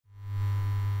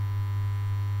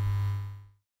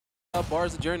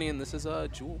Bar's the journey, and this is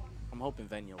Jewel. I'm hoping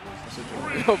Venia loses.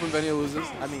 I'm hoping Venia loses.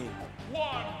 I mean,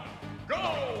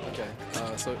 okay.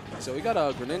 So we got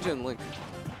Greninja and Link.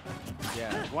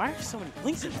 yeah. Why are so many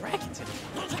Links and Dragons in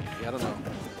here? Yeah, I don't know.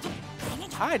 I'm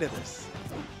tired of this.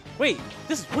 Wait,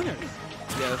 this is winners.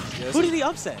 Yeah. Who did he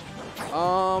upset?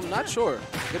 Not sure.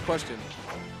 Good question.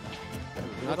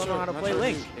 I don't know how to play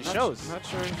Link. It shows. Not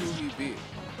sure who he beat.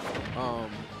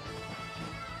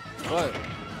 But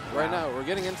right now we're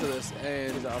getting into this,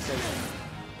 and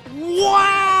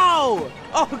wow!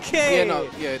 Okay.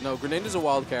 Yeah, no. Greninja's a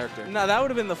wild character. No, that would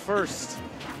have been the first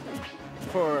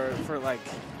for like.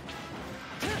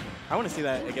 I want to see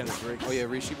that against Rick. Oh yeah,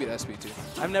 Rishi beat SB too.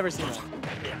 I've never seen that.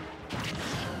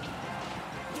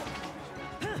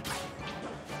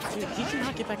 Dude, he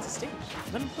cannot get back to stage.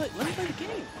 Let him play the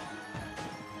game.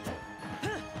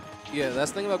 Yeah,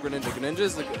 that's the thing about Greninja. Greninja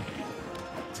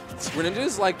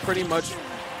is like pretty much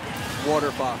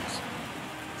Water Fox.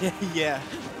 Yeah.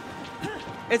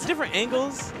 It's different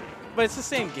angles, but it's the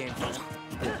same game plan.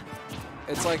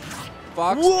 It's like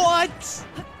Fox. What?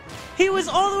 He was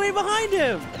all the way behind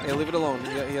him. Hey, leave it alone.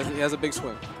 He has a big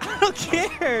swing. I don't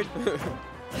care.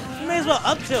 You may as well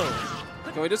up tilt.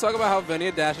 Can we just talk about how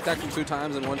Venia dash attacked him 2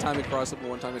 times, and one time he crossed up and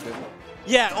one time he didn't?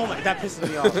 Yeah, oh my, that pisses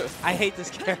me off. I hate this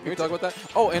character. Can we talk about that?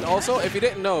 Oh, and also, if you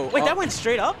didn't know... Wait, that went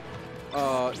straight up?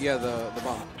 Yeah, the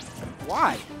bomb.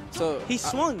 Why? So he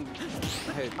swung.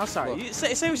 Hey, I'm sorry. Look. You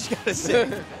say what you gotta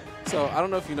say. So, I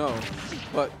don't know if you know,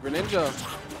 but Greninja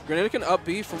can up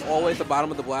B from all the way at the bottom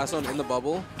of the blast zone in the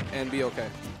bubble and be okay.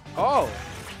 Oh.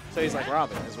 So he's like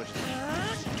Robin, is what you're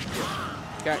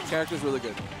saying. Character's really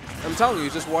good. I'm telling you,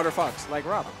 he's just Water Fox. Like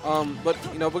Robin. But,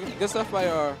 you know, good stuff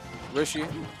by Rishi.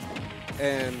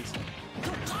 And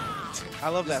I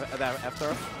love that F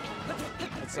throw.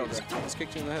 It's so good. Just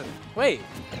kicked you in the head. Wait.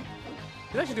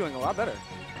 He's actually doing a lot better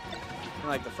than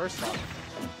like the first stop.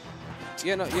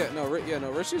 No,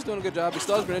 Rishi's doing a good job. He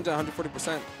still has Greninja at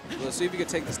 140%. Let's see if he can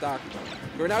take the stock.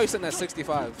 Right now he's sitting at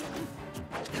 65.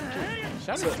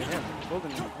 Shout out to him.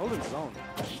 Holding zone.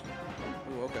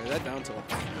 Ooh, okay, that down tilt.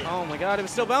 Oh my god, it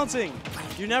was still bouncing.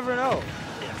 You never know.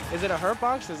 Is it a hurt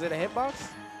box? Is it a hit box?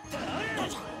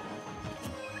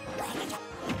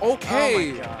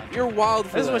 Okay, oh you're wild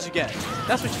for that. This is what you get.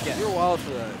 That's what you get. You're wild for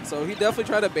that. So he definitely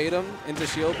tried to bait him into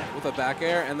shield with a back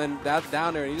air, and then that's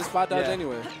down there, and he just spot dodge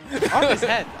anyway. Off his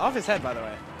head. Off his head, by the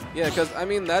way. Yeah, because I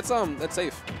mean that's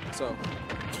safe. So.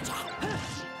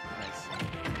 Nice.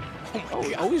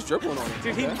 Oh, he's dribbling on him.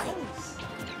 Dude, okay. he knows.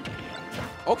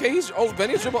 Okay,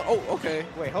 Venia's dribbling. Oh, okay.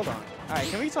 Wait, hold on. All right,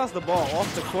 can we toss the ball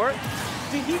off the court?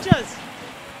 Dude, he just.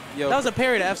 Yo, that was a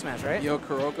parry to F smash, right? Yo,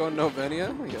 Kuroko, no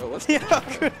Venia. Yo, let's go.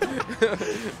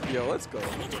 Yo, let's go. All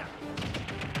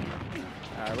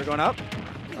right, we're going up.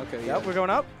 Okay, Yep, we're going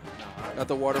up. Got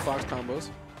the Water Fox combos.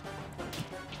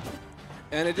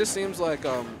 And it just seems like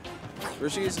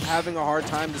Rishi's having a hard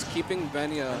time just keeping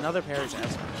Venia. Another parry to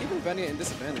F smash. Keeping Venia in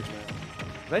disadvantage, man.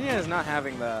 Venia is not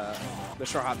having the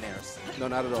short hop nairs. No,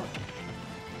 not at all.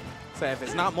 So if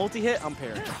it's not multi-hit, I'm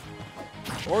parrying.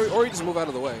 Or you just move out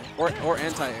of the way, or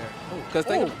anti-air. Because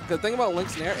think about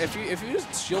Link's Nair. If you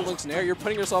just shield Link's Nair, you're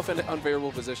putting yourself in an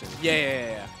unfavorable position.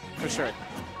 Yeah, for sure.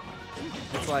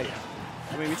 It's like,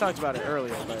 I mean, we talked about it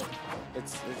earlier, but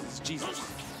it's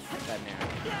Jesus, that Nair.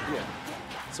 Yeah.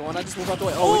 So why not just move out the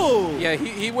way? Oh, yeah.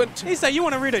 He went. He said, "You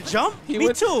want to read a jump?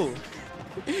 Me too."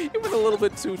 He went a little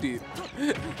bit too deep.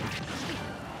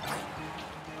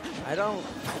 I don't.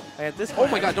 At this point,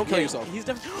 oh my God! Don't kill yourself. He's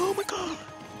definitely. Oh my God.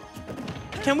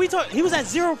 Can we talk? He was at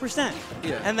 0%.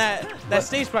 Yeah. And that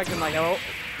stage practice, like, oh.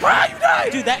 Wow, you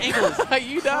died! Dude, that angle is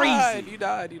you died. You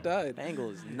died. That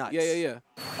angle is nuts. Yeah.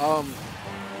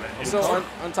 So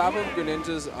on top of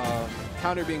Greninja's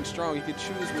counter being strong, you could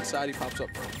choose which side he pops up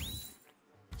from.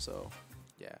 So.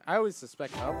 Yeah, I always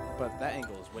suspect up, but that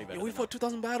angle is way better. Yeah, we fought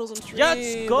 2,000 battles on stream.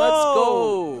 Let's go! Let's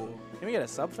go! Can we get a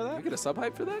sub for that? Can we get a sub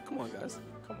hype for that? Come on, guys.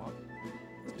 Come on.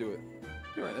 Let's do it.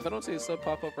 You're right. If I don't see a sub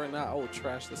pop up right now, I will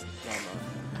trash this.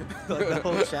 No. Like the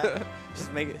whole chat.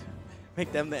 Just make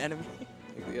them the enemy.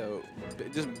 Yo,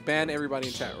 just ban everybody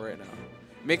in chat right now.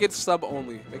 Make it sub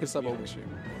only. Make it sub only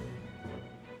stream.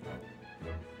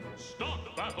 Start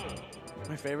the battle.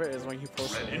 My favorite is when you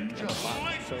post a link and the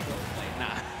bot shows up. Like,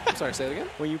 nah. I'm sorry, say it again?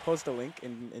 When you post a link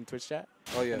in Twitch chat.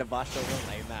 Oh, yeah. And the bot shows up,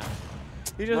 like, nah.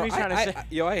 You just be trying to share.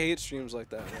 Yo, I hate streams like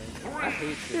that, man. I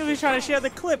hate streams. You be trying to share the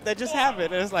clip that just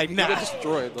happened, and it's like, nah. You get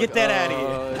destroyed. Get that out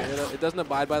of here. It doesn't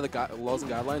abide by the laws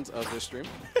and guidelines of this stream.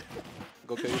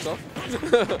 Go kill yourself.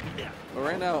 But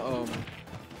right now,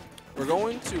 we're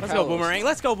going to. Let's go, Boomerang.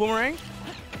 Let's go, Boomerang.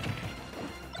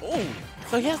 Oh,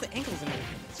 so he has the ankles in it.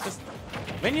 It's just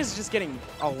Venia's just getting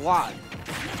a lot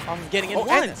I'm getting it Oh,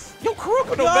 once. Yo,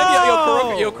 Kuroko no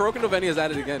Venia. Yo, Kuroko no Venia is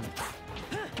at it again.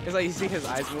 It's like you see his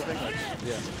eyes moving. Like,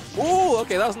 Yeah. Ooh,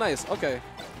 okay, that was nice. Okay.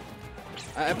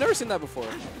 I've never seen that before.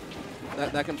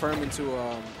 That can turn into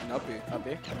an uppy.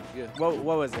 uppy. Yeah. What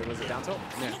was it? Was it down tilt?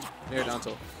 Yeah. Nair down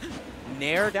tilt.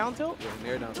 Nair down tilt? Yeah,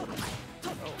 Nair down tilt.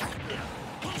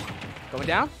 Going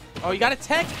down? Oh, you got a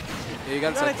tech. Yeah, you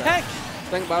got a tech.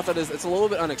 The thing about that is it's a little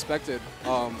bit unexpected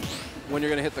when you're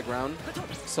gonna hit the ground.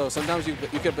 So sometimes you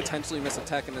could potentially miss a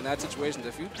tech, and in that situation,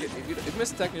 if you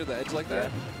miss a tech near the edge like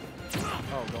that.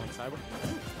 Oh, going cyber.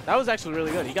 That was actually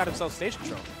really good. He got himself stage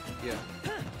control. Yeah.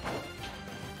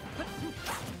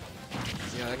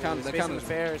 Yeah, that count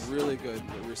is really good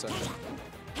reception.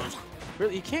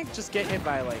 Really, you can't just get hit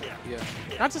by like. Yeah.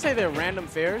 Not to say they're random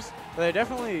fairs, but they're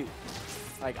definitely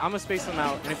like I'm gonna space them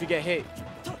out, and if you get hit,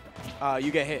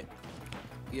 you get hit.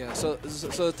 Yeah. So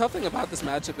the tough thing about this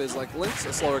matchup is like Link's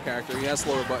a slower character. He has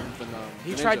slower buttons than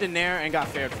He Greninja. tried to nair and got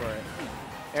faired for it.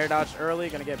 Air dodge early,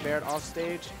 gonna get bared off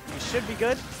stage. He should be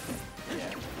good.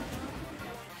 Yeah.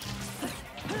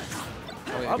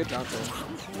 Oh yeah, good down tilt.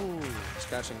 Ooh,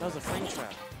 Scratching. that was a frame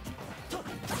trap.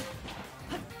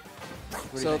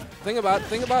 So thing about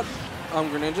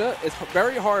Greninja, it's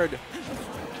very hard.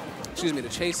 Excuse me, to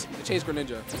chase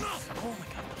Greninja. Oh my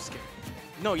god, I'm scared.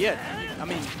 No, yeah. I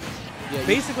mean, Yeah,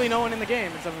 basically no one in the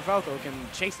game except for Falco can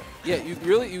chase him. Yeah,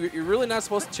 you're really not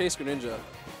supposed to chase Greninja.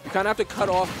 You kind of have to cut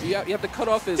off. You have to cut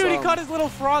off his. Dude, he cut his little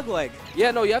frog leg.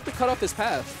 Yeah, no, you have to cut off his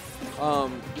path.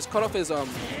 Just cut off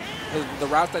the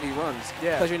route that he runs.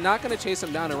 Yeah. Because you're not gonna chase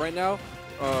him down, and right now,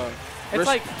 it's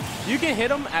like you can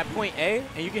hit him at point A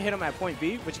and you can hit him at point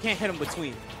B, but you can't hit him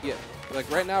between. Yeah. Like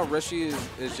right now, Rishi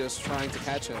is just trying to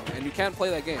catch him, and you can't play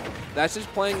that game. That's just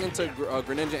playing into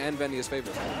Greninja and Venia's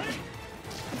favor.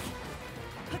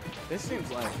 This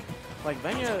seems like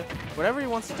Venia, whatever he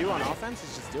wants to do on offense,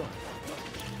 he's just doing.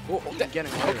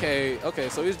 Getting okay,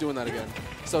 so he's doing that again.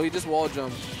 So he just wall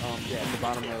jumped in the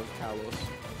bottom of Kalos.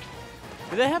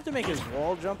 Do they have to make his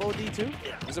wall jump OD too?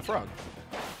 He's a frog.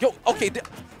 Yo, okay, do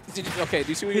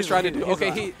you see what he's trying to do?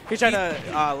 Okay, he tried to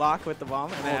lock with the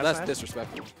bomb. And that's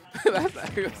disrespectful.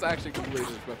 that's actually completely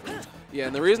disrespectful. Yeah,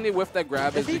 and the reason he whiffed that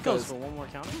grab is he because goes for one more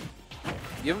counter.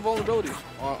 You have invulnerability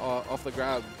off the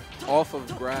grab, off of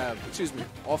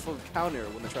counter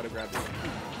when they try to grab you.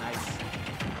 Nice.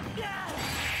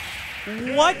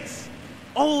 What?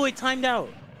 Oh, it timed out.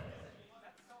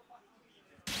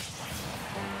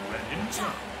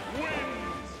 Greninja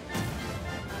wins.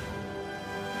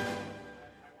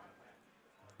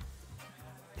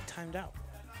 It timed out.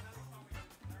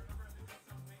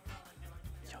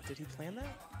 Yo, did he plan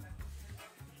that?